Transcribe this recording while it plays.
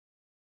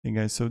Hey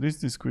guys, so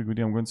this quick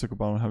video I'm going to talk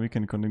about how you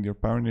can connect your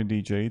Pioneer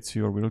DJ to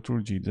your virtual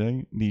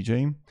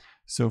DJ.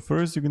 So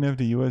first you can have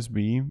the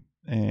USB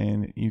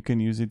and you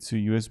can use it to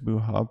USB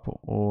hub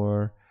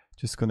or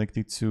just connect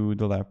it to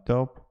the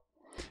laptop.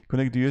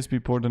 Connect the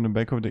USB port on the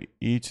back of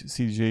each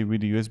CDJ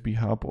with the USB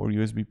hub or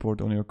USB port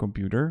on your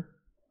computer.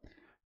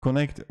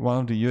 Connect one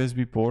of the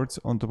USB ports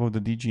on top of the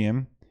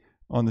DGM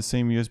on the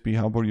same USB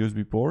hub or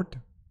USB port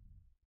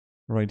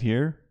right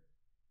here.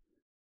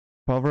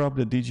 Power up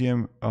the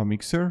DGM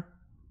mixer.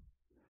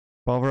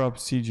 Power up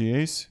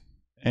CGAs,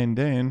 and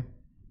then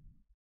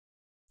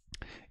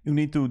you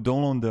need to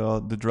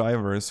download the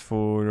drivers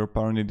for your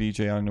Pioneer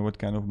DJ. I don't know what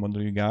kind of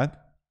model you got.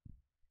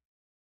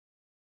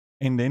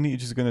 And then you're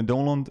just gonna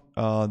download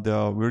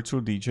the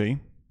virtual DJ.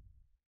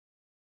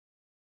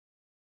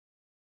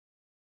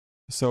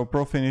 So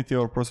Pro Affinity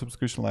or Pro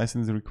Subscription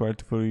license is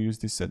required for you to use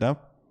this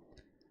setup.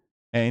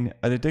 And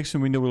a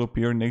detection window will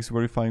appear next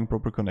verifying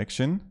proper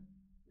connection.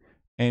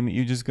 And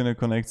you're just gonna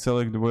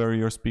select where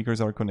your speakers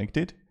are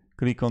connected.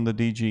 Click on the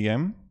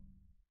DGM.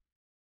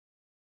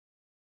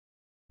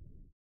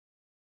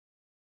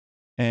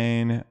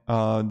 And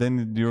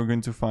then you're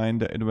going to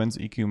find the advanced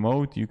EQ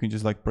mode. You can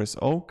just press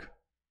OK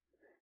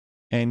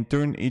and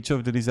turn each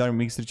of the desired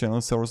mixer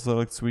channels or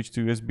select switch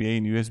to USB A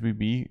and USB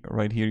B.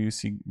 Right here you're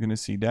gonna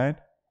see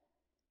that.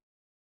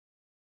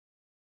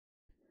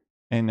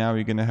 And now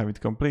you're gonna have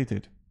it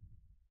completed.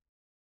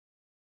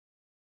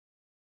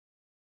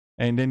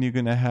 And then you're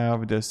gonna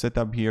have the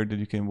setup here that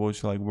you can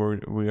watch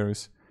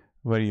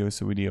various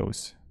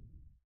videos.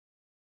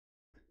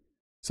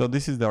 So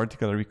this is the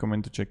article I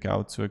recommend to check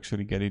out to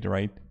actually get it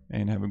right,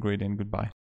 and have a great day and goodbye.